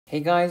Hey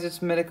guys, it's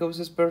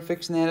Medicosis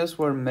Perfectionatus,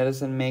 where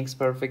medicine makes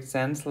perfect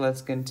sense.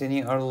 Let's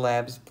continue our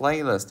labs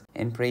playlist.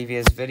 In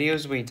previous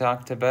videos, we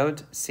talked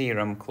about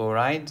serum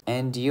chloride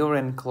and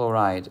urine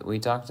chloride. We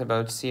talked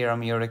about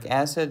serum uric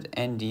acid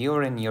and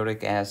urine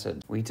uric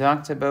acid. We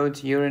talked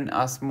about urine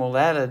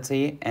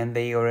osmolality and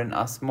the urine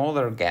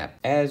osmolar gap,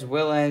 as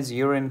well as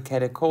urine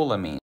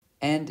catecholamine.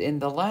 And in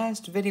the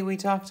last video, we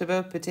talked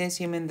about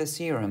potassium in the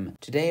serum.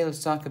 Today,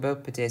 let's talk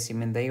about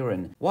potassium in the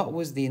urine. What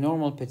was the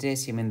normal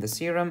potassium in the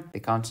serum? The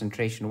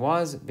concentration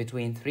was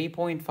between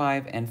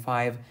 3.5 and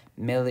 5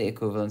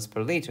 milliequivalents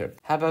per liter.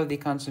 How about the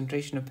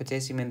concentration of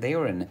potassium in the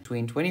urine?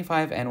 Between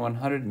 25 and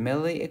 100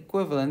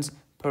 milliequivalents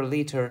per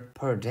liter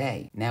per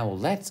day. Now,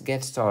 let's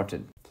get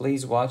started.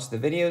 Please watch the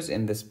videos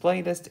in this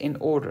playlist in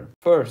order.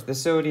 First, the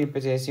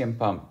sodium-potassium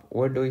pump.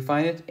 Where do we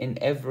find it?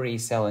 In every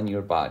cell in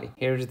your body.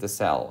 Here's the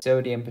cell.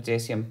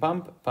 Sodium-potassium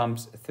pump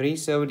pumps 3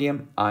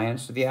 sodium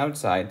ions to the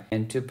outside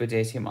and 2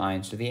 potassium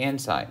ions to the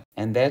inside.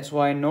 And that's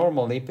why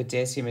normally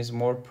potassium is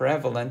more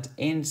prevalent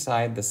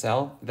inside the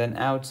cell than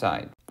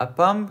outside. A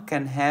pump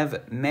can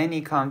have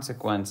many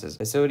consequences.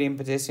 The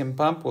sodium-potassium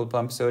pump will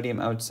pump sodium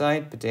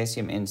outside,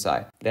 potassium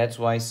inside. That's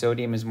why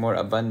sodium is more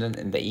abundant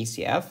in the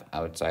ECF,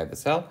 outside the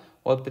cell,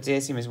 while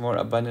potassium is more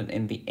abundant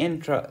in the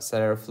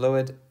intracellular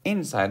fluid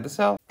inside the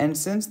cell. And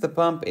since the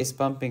pump is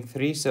pumping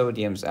 3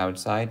 sodiums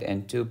outside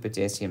and 2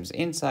 potassiums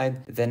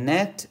inside, the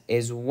net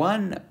is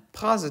 1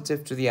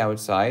 positive to the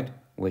outside,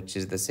 which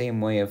is the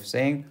same way of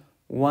saying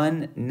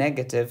 1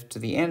 negative to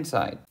the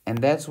inside. And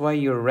that's why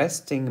your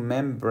resting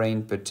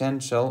membrane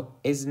potential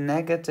is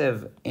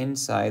negative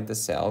inside the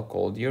cell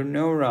called your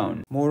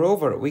neuron.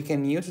 Moreover, we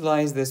can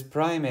utilize this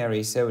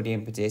primary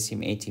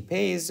sodium-potassium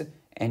ATPase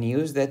and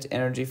use that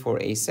energy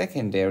for a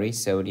secondary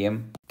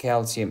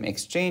sodium-calcium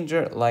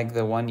exchanger like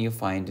the one you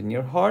find in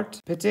your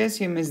heart.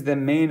 Potassium is the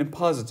main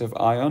positive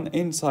ion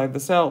inside the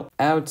cell.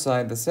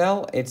 Outside the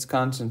cell, its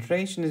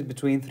concentration is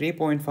between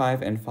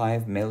 3.5 and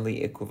 5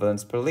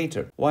 milliequivalents per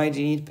liter. Why do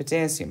you need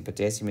potassium?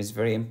 Potassium is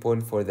very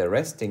important for the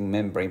resting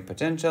membrane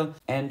potential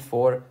and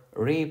for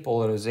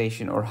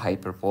repolarization or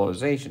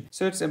hyperpolarization.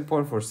 So it's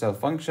important for cell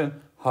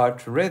function,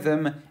 heart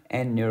rhythm,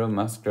 and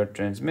neuromuscular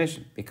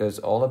transmission, because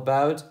all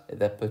about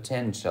the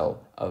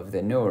potential of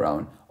the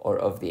neuron or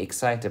of the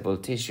excitable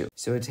tissue.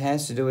 So it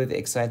has to do with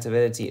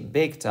excitability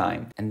big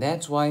time. And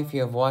that's why if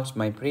you have watched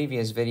my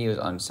previous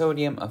videos on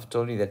sodium, I've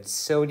told you that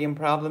sodium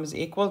problems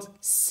equals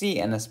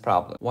CNS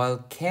problem,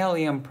 while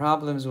kalium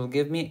problems will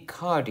give me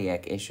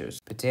cardiac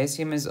issues.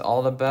 Potassium is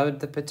all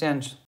about the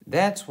potential.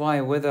 That's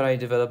why whether I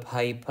develop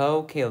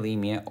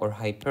hypokalemia or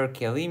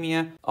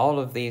hyperkalemia, all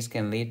of these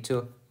can lead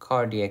to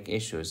cardiac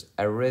issues,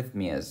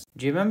 arrhythmias.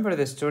 Do you remember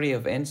the story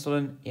of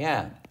insulin?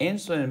 Yeah,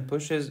 insulin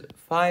pushes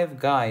 5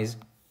 guys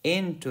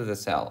into the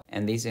cell,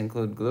 and these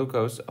include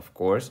glucose, of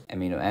course,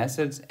 amino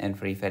acids, and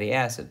free fatty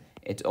acid.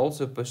 It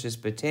also pushes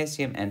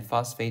potassium and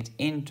phosphate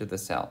into the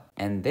cell.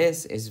 And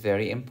this is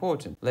very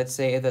important. Let's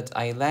say that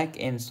I lack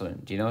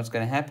insulin. Do you know what's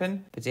going to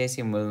happen?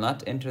 Potassium will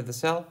not enter the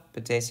cell.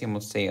 Potassium will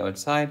stay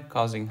outside,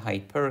 causing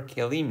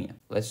hyperkalemia.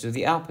 Let's do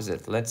the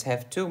opposite. Let's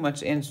have too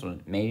much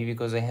insulin. Maybe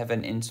because I have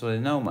an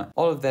insulinoma.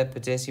 All of that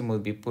potassium will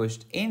be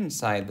pushed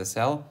inside the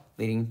cell,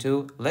 leading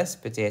to less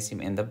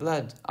potassium in the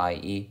blood,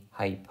 i.e.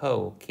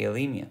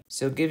 hypokalemia.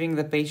 So giving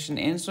the patient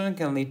insulin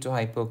can lead to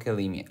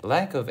hypokalemia.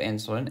 Lack of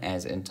insulin,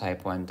 as in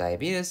type 1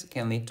 diabetes,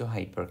 can lead to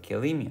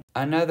hyperkalemia.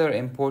 Another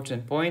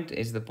important point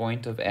is the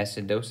point of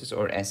acidosis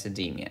or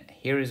acidemia.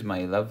 Here is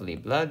my lovely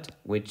blood,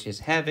 which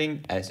is having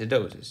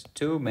acidosis,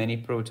 too many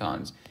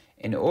protons.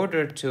 In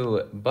order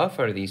to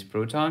buffer these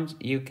protons,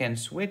 you can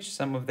switch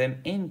some of them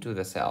into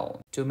the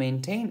cell. To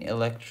maintain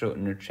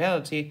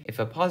electroneutrality, if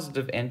a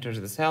positive enters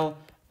the cell,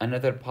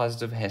 another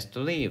positive has to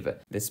leave.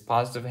 This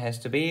positive has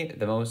to be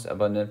the most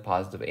abundant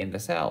positive in the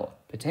cell,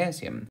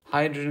 potassium.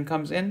 Hydrogen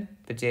comes in,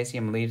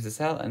 potassium leaves the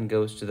cell and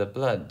goes to the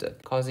blood,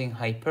 causing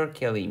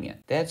hyperkalemia.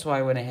 That's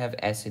why when I have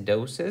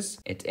acidosis,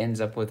 it ends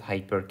up with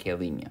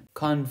hyperkalemia.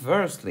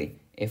 Conversely,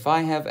 if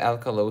I have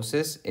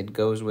alkalosis, it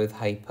goes with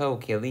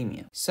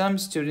hypokalemia. Some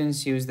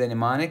students use the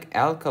mnemonic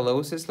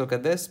alkalosis. Look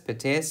at this,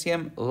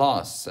 potassium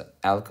loss.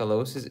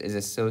 Alkalosis is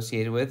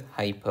associated with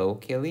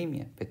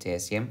hypokalemia,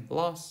 potassium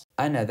loss.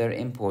 Another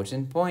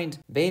important point,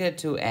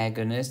 beta-2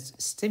 agonists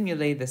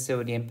stimulate the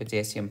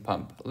sodium-potassium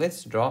pump.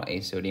 Let's draw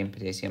a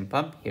sodium-potassium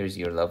pump. Here's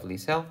your lovely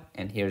cell,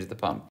 and here's the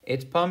pump.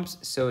 It pumps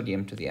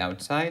sodium to the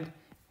outside,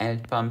 and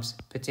it pumps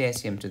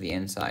potassium to the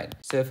inside.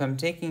 So if I'm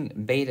taking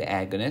beta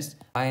agonist,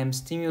 I am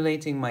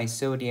stimulating my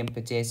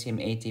sodium-potassium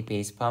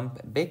ATPase pump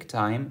big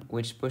time,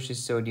 which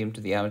pushes sodium to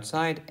the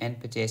outside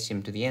and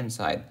potassium to the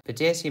inside.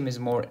 Potassium is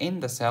more in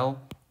the cell,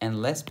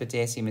 and less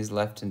potassium is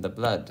left in the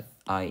blood,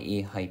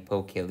 i.e.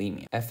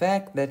 hypokalemia. A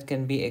fact that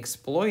can be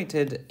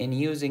exploited in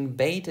using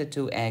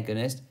beta-2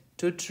 agonist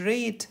to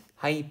treat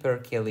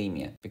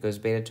hyperkalemia, because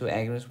beta-2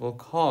 agonists will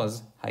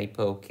cause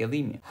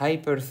hypokalemia.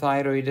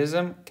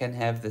 Hyperthyroidism can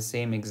have the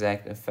same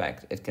exact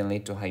effect. It can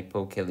lead to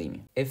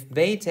hypokalemia. If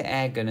beta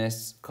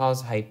agonists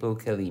cause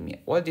hypokalemia,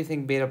 what do you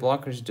think beta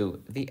blockers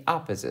do? The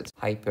opposite,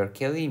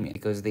 hyperkalemia,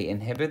 because they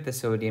inhibit the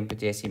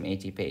sodium-potassium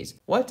ATPase.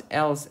 What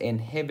else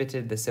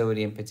inhibited the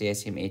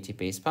sodium-potassium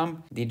ATPase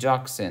pump?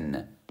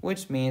 Digoxin,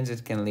 which means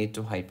it can lead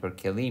to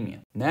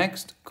hyperkalemia.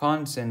 Next,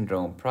 Conn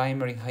syndrome,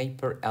 primary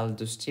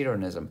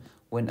hyperaldosteronism.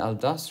 When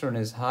aldosterone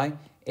is high,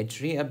 it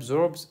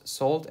reabsorbs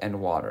salt and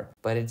water,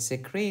 but it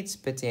secretes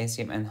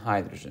potassium and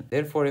hydrogen.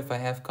 Therefore, if I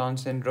have Conn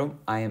syndrome,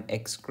 I am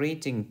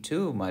excreting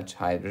too much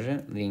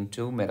hydrogen, leading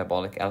to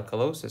metabolic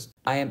alkalosis.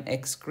 I am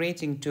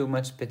excreting too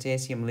much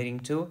potassium, leading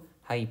to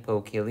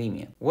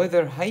hypokalemia.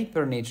 Whether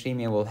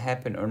hypernatremia will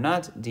happen or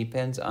not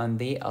depends on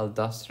the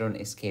aldosterone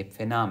escape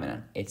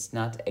phenomenon. It's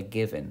not a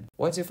given.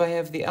 What if I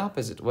have the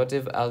opposite? What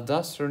if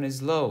aldosterone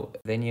is low?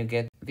 Then you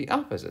get the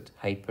opposite,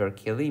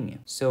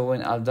 hyperkalemia. So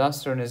when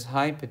aldosterone is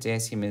high,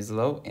 potassium is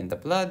low in the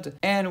blood,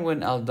 and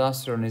when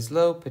aldosterone is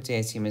low,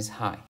 potassium is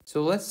high.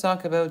 So let's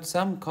talk about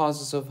some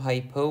causes of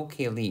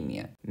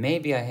hypokalemia.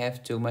 Maybe I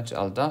have too much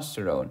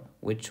aldosterone,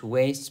 which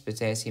wastes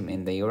potassium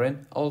in the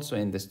urine, also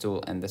in the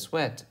stool and the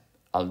sweat.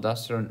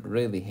 Aldosterone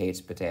really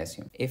hates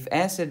potassium. If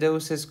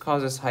acidosis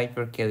causes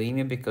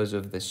hyperkalemia because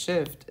of the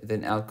shift,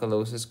 then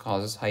alkalosis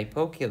causes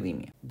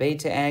hypokalemia.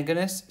 Beta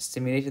agonists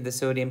stimulated the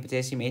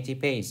sodium-potassium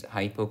ATPase,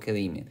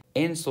 hypokalemia.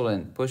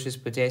 Insulin pushes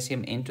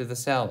potassium into the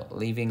cell,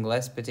 leaving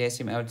less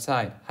potassium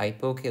outside,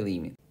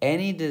 hypokalemia.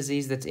 Any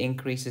disease that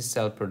increases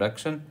cell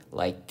production,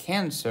 like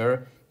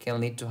cancer,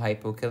 can lead to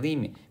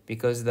hypokalemia,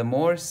 because the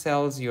more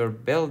cells you're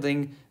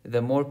building, the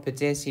more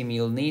potassium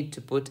you'll need to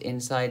put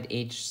inside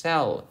each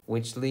cell,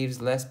 which leaves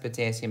less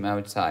potassium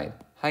outside.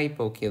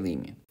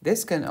 Hypokalemia.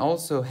 This can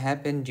also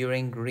happen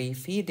during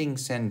refeeding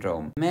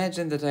syndrome.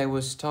 Imagine that I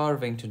was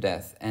starving to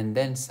death and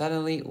then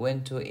suddenly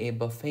went to a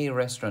buffet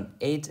restaurant,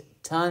 ate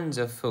tons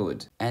of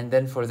food, and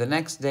then for the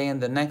next day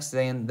and the next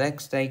day and the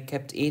next day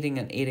kept eating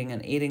and eating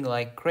and eating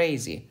like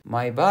crazy.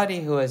 My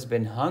body, who has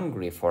been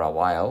hungry for a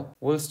while,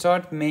 will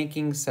start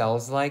making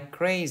cells like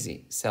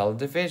crazy, cell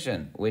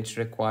division, which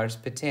requires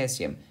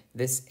potassium.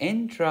 This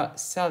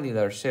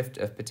intracellular shift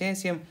of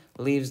potassium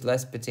leaves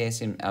less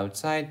potassium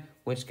outside,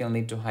 which can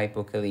lead to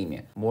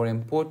hypokalemia. More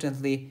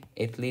importantly,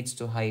 it leads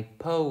to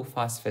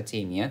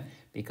hypophosphatemia,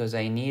 because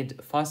I need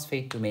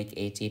phosphate to make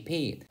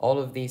ATP. All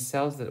of these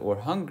cells that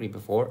were hungry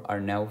before are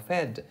now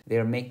fed.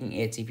 They're making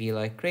ATP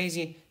like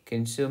crazy,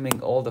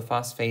 consuming all the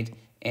phosphate,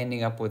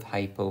 ending up with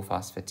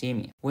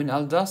hypophosphatemia. When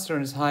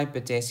aldosterone is high,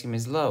 potassium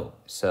is low.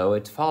 So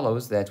it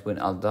follows that when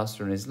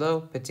aldosterone is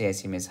low,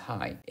 potassium is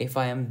high. If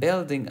I am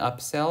building up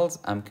cells,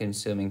 I'm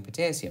consuming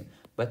potassium.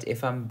 But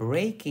if I'm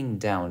breaking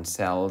down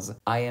cells,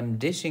 I am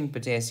dishing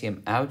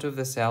potassium out of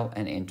the cell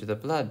and into the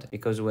blood.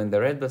 Because when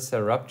the red blood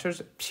cell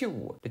ruptures,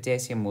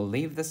 potassium will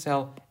leave the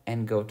cell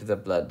and go to the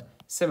blood.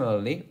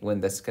 Similarly,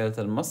 when the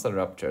skeletal muscle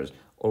ruptures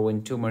or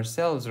when tumor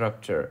cells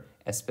rupture,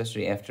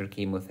 especially after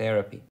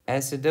chemotherapy.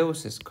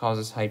 Acidosis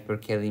causes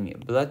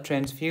hyperkalemia. Blood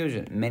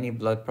transfusion. Many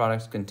blood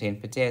products contain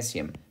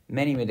potassium.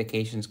 Many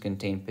medications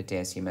contain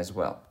potassium as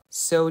well.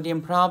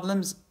 Sodium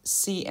problems,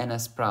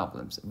 CNS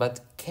problems,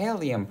 but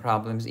kalium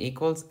problems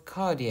equals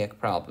cardiac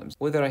problems.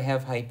 Whether I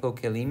have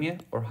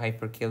hypokalemia or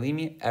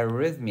hyperkalemia,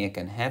 arrhythmia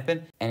can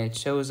happen and it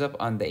shows up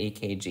on the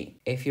EKG.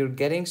 If you're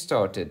getting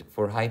started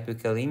for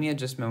hypokalemia,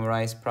 just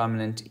memorize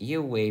prominent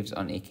U waves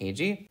on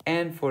EKG,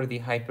 and for the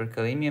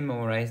hyperkalemia,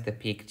 memorize the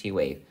peak T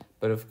wave.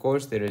 But of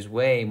course, there is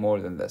way more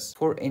than this.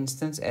 For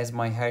instance, as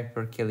my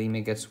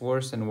hyperkalemia gets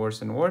worse and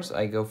worse and worse,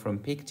 I go from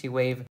peak T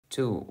wave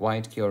to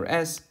white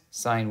QRS,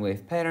 sine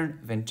wave pattern,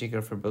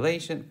 ventricular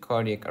fibrillation,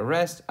 cardiac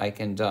arrest. I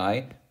can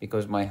die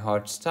because my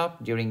heart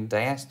stopped during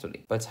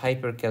diastole. But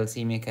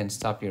hypercalcemia can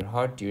stop your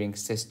heart during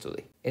systole.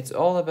 It's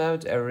all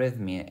about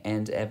arrhythmia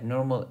and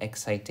abnormal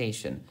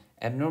excitation.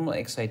 Abnormal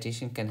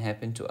excitation can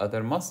happen to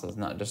other muscles,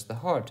 not just the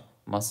heart.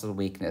 Muscle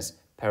weakness,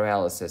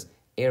 paralysis,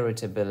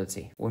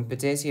 irritability. When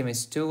potassium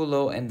is too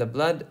low in the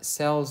blood,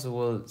 cells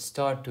will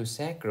start to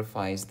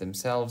sacrifice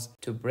themselves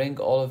to bring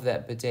all of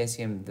that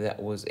potassium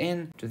that was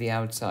in to the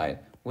outside,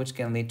 which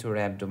can lead to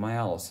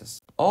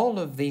rhabdomyolysis. All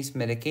of these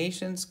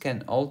medications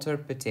can alter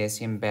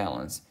potassium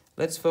balance.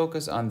 Let's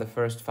focus on the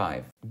first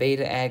 5.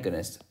 Beta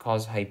agonists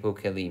cause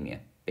hypokalemia.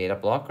 Beta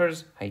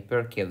blockers,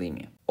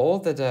 hyperkalemia. All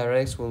the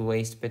diuretics will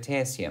waste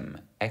potassium,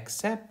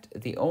 except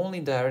the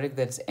only diuretic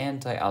that's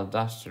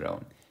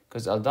anti-aldosterone,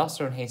 because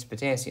aldosterone hates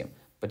potassium.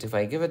 But if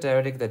I give a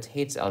diuretic that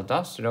hates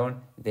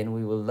aldosterone, then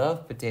we will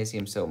love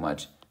potassium so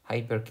much.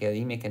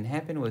 Hyperkalemia can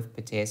happen with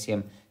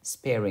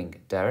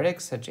potassium-sparing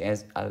diuretics such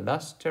as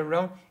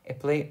aldosterone,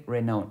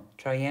 eplerenone,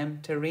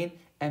 triamterene,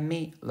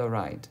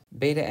 amyloride.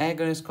 Beta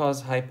agonists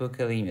cause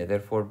hypokalemia,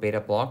 therefore beta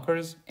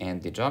blockers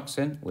and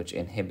digoxin, which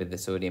inhibit the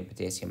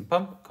sodium-potassium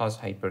pump, cause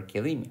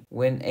hyperkalemia.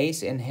 When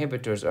ACE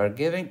inhibitors are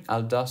given,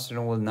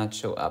 aldosterone will not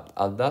show up.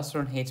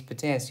 Aldosterone hates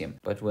potassium,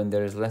 but when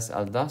there is less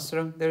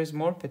aldosterone, there is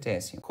more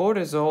potassium.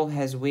 Cortisol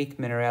has weak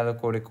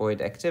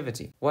mineralocorticoid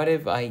activity. What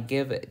if I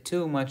give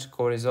too much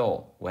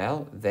cortisol?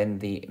 Well, then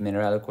the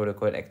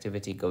mineralocorticoid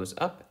activity goes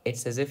up.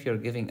 It's as if you're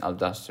giving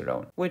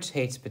aldosterone, which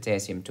hates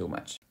potassium too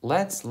much.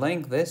 Let's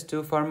link this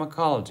to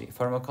pharmacology.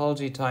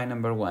 Pharmacology tie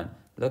number 1.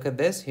 Look at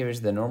this. Here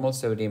is the normal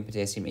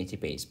sodium-potassium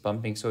ATPase,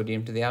 pumping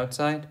sodium to the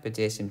outside,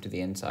 potassium to the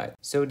inside.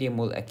 Sodium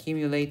will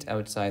accumulate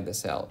outside the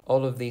cell.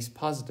 All of these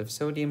positive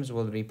sodiums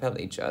will repel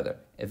each other.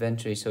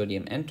 Eventually,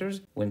 sodium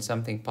enters. When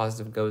something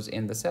positive goes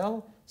in the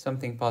cell,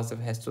 something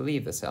positive has to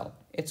leave the cell.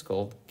 It's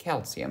called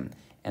calcium.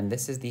 And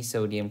this is the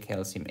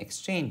sodium-calcium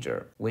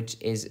exchanger, which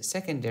is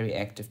secondary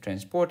active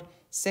transport,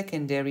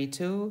 secondary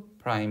to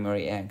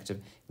primary active,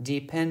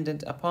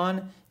 dependent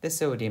upon the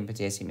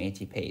sodium-potassium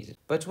ATPase.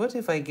 But what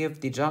if I give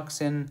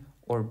digoxin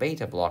or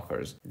beta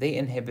blockers? They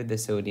inhibit the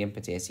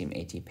sodium-potassium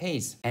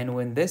ATPase. And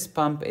when this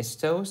pump is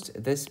toast,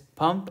 this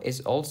pump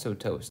is also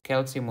toast.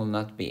 Calcium will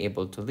not be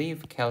able to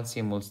leave,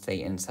 calcium will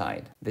stay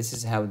inside. This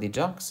is how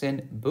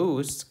digoxin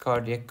boosts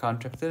cardiac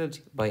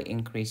contractility by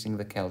increasing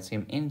the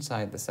calcium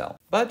inside the cell.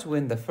 But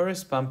when the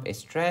first pump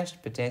is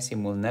trashed,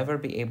 potassium will never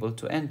be able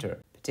to enter.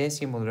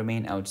 Potassium will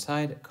remain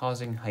outside,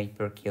 causing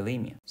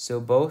hyperkalemia. So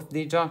both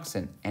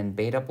digoxin and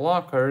beta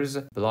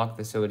blockers block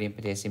the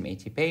sodium-potassium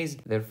ATPase,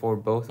 therefore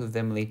both of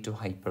them lead to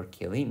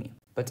hyperkalemia.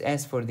 But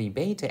as for the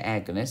beta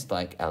agonist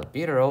like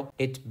albuterol,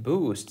 it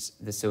boosts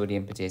the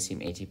sodium-potassium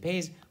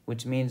ATPase,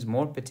 which means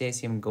more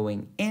potassium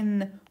going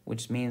in,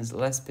 which means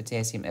less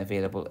potassium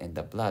available in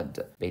the blood.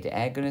 Beta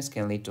agonists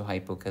can lead to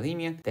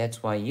hypokalemia.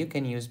 That's why you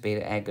can use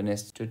beta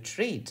agonists to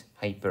treat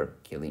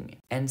hyperkalemia.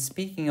 And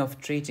speaking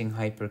of treating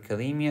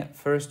hyperkalemia,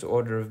 first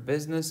order of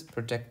business,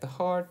 protect the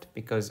heart,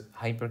 because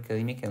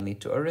hyperkalemia can lead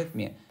to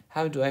arrhythmia.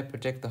 How do I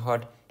protect the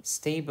heart?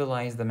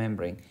 Stabilize the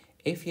membrane.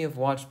 If you have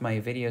watched my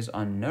videos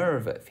on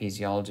nerve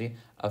physiology,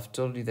 I've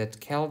told you that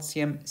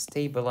calcium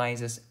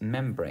stabilizes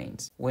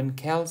membranes. When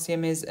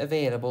calcium is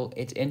available,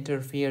 it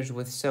interferes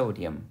with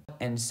sodium,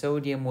 and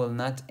sodium will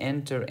not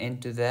enter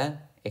into the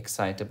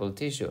excitable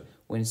tissue.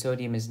 When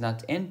sodium is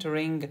not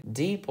entering,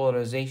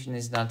 depolarization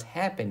is not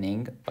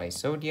happening by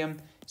sodium,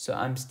 so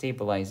I'm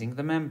stabilizing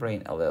the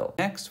membrane a little.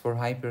 Next, for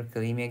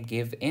hyperkalemia,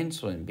 give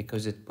insulin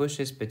because it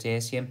pushes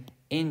potassium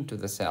into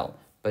the cell.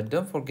 But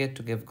don't forget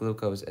to give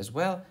glucose as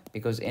well,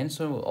 because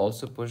insulin will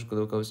also push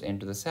glucose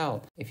into the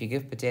cell. If you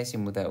give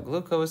potassium without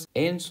glucose,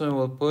 insulin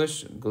will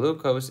push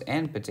glucose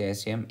and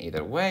potassium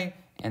either way,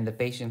 and the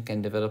patient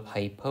can develop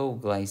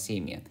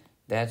hypoglycemia.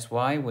 That's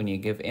why when you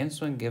give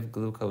insulin, give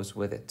glucose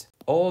with it.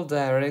 All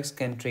diuretics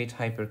can treat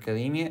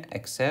hyperkalemia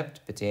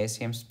except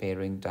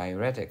potassium-sparing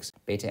diuretics.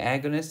 Beta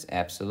agonists,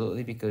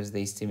 absolutely, because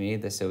they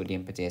stimulate the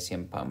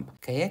sodium-potassium pump.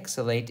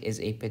 Kayexalate is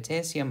a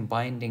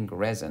potassium-binding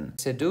resin.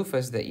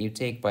 Sedufas that you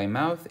take by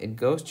mouth, it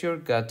goes to your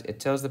gut, it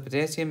tells the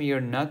potassium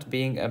you're not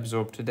being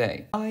absorbed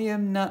today. I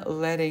am not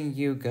letting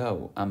you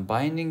go. I'm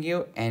binding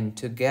you, and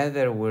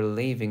together we're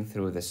leaving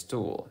through the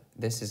stool.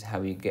 This is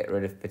how you get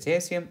rid of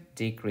potassium,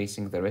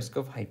 decreasing the risk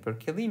of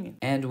hyperkalemia.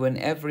 And when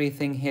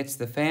everything hits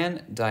the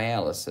fan,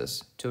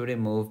 dialysis to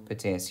remove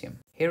potassium.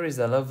 Here is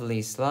a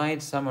lovely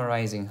slide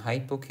summarizing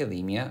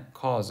hypokalemia,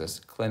 causes,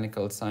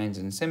 clinical signs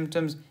and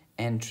symptoms,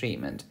 and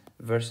treatment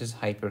versus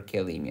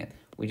hyperkalemia.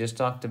 We just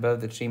talked about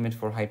the treatment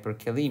for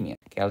hyperkalemia.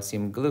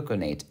 Calcium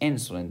gluconate,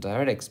 insulin,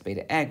 diuretics,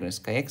 beta agonists,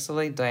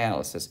 kayexalate,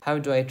 dialysis. How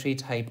do I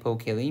treat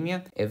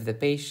hypokalemia? If the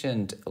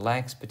patient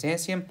lacks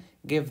potassium,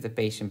 give the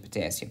patient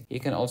potassium.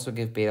 You can also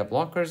give beta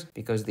blockers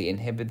because they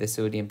inhibit the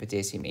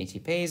sodium-potassium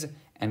ATPase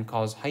and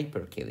cause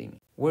hyperkalemia.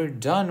 We're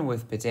done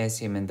with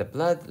potassium in the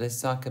blood.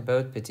 Let's talk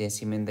about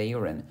potassium in the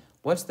urine.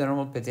 What's the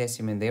normal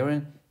potassium in the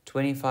urine?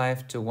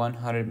 25 to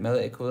 100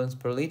 milliequivalents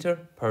per liter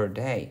per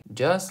day.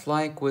 Just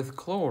like with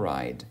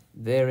chloride,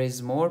 there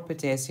is more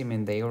potassium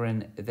in the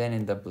urine than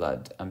in the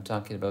blood. I'm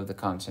talking about the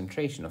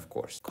concentration, of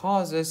course.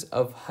 Causes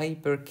of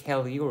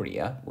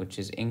hyperkaluria, which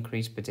is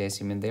increased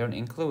potassium in the urine,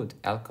 include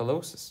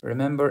alkalosis.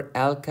 Remember,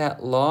 alka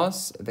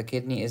loss, the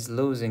kidney is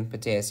losing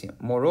potassium.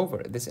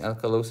 Moreover, this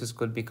alkalosis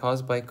could be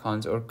caused by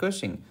Cons or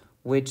Cushing,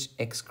 which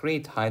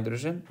excrete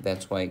hydrogen,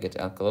 that's why you get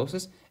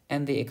alkalosis,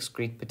 and they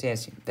excrete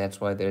potassium.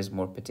 That's why there is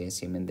more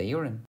potassium in the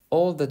urine.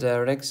 All the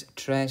diuretics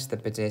trash the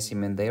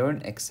potassium in the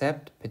urine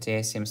except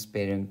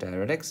potassium-sparing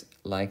diuretics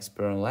like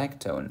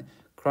spironolactone.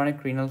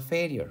 Chronic renal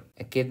failure.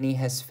 A kidney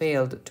has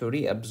failed to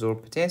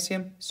reabsorb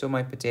potassium, so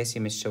my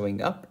potassium is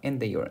showing up in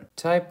the urine.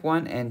 Type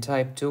 1 and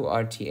type 2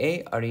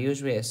 RTA are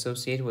usually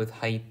associated with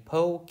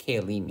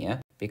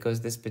hypokalemia because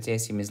this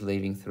potassium is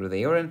leaving through the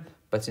urine,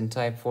 but in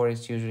type 4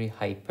 it's usually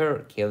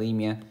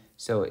hyperkalemia,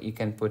 so you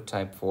can put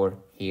type 4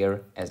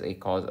 here as a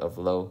cause of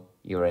low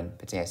urine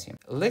potassium.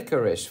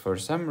 Licorice, for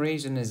some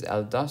reason, is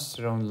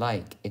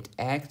aldosterone-like. It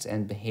acts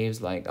and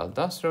behaves like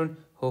aldosterone,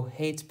 who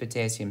hates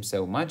potassium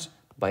so much,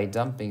 by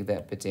dumping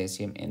that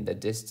potassium in the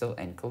distal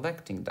and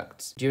collecting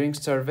ducts. During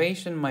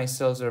starvation, my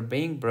cells are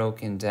being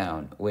broken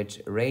down,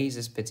 which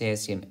raises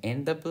potassium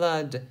in the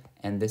blood,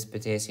 and this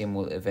potassium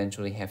will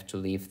eventually have to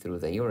leave through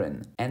the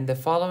urine. And the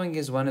following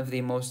is one of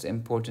the most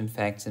important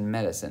facts in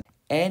medicine.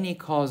 Any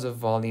cause of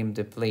volume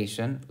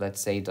depletion,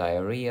 let's say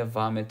diarrhea,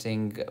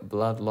 vomiting,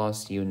 blood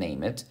loss, you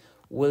name it,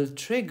 will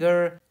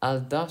trigger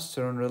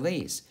aldosterone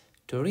release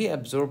to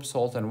reabsorb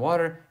salt and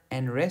water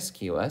and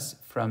rescue us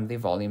from the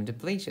volume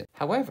depletion.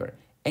 However,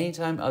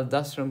 anytime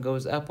aldosterone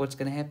goes up, what's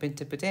going to happen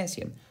to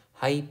potassium?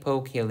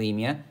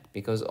 Hypokalemia,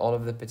 because all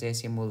of the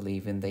potassium will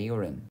leave in the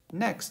urine.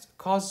 Next,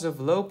 causes of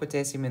low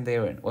potassium in the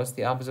urine. What's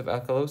the opposite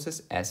of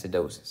alkalosis?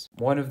 Acidosis.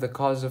 One of the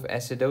causes of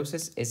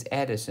acidosis is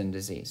Addison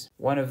disease.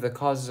 One of the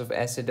causes of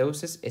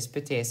acidosis is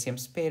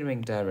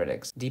potassium-sparing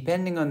diuretics.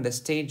 Depending on the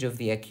stage of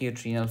the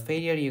acute renal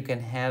failure, you can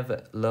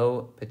have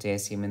low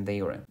potassium in the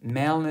urine.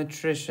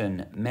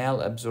 Malnutrition,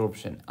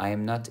 malabsorption. I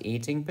am not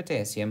eating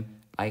potassium,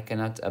 I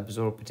cannot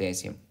absorb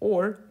potassium.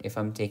 Or if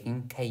I'm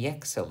taking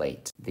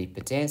kayexalate, the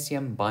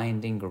potassium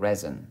binding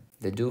resin.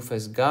 The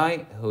doofus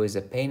guy who is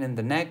a pain in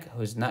the neck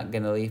who's not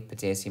going to leave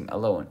potassium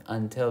alone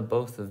until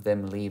both of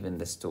them leave in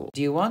the stool.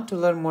 Do you want to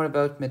learn more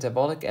about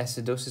metabolic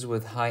acidosis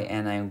with high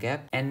anion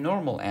gap and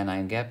normal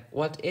anion gap?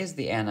 What is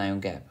the anion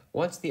gap?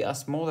 What's the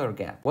osmolar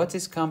gap? What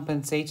is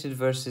compensated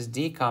versus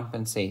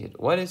decompensated?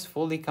 What is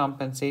fully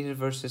compensated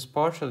versus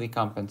partially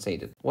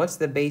compensated? What's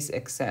the base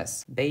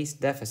excess, base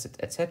deficit,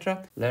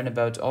 etc.? Learn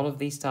about all of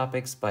these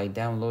topics by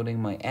downloading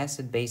my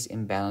acid-base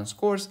imbalance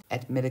course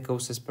at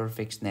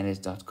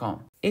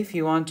medicosisperfectionalis.com. If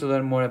you want to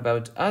learn more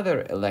about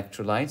other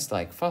electrolytes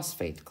like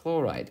phosphate,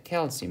 chloride,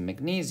 calcium,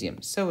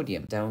 magnesium,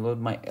 sodium, download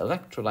my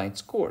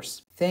electrolytes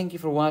course. Thank you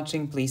for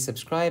watching. Please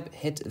subscribe,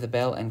 hit the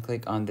bell, and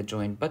click on the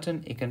join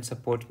button. You can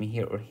support me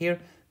here or here.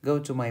 Go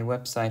to my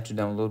website to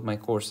download my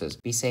courses.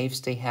 Be safe,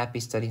 stay happy,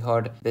 study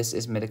hard. This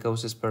is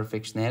Medicosis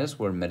Perfectionalis,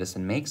 where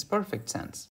medicine makes perfect sense.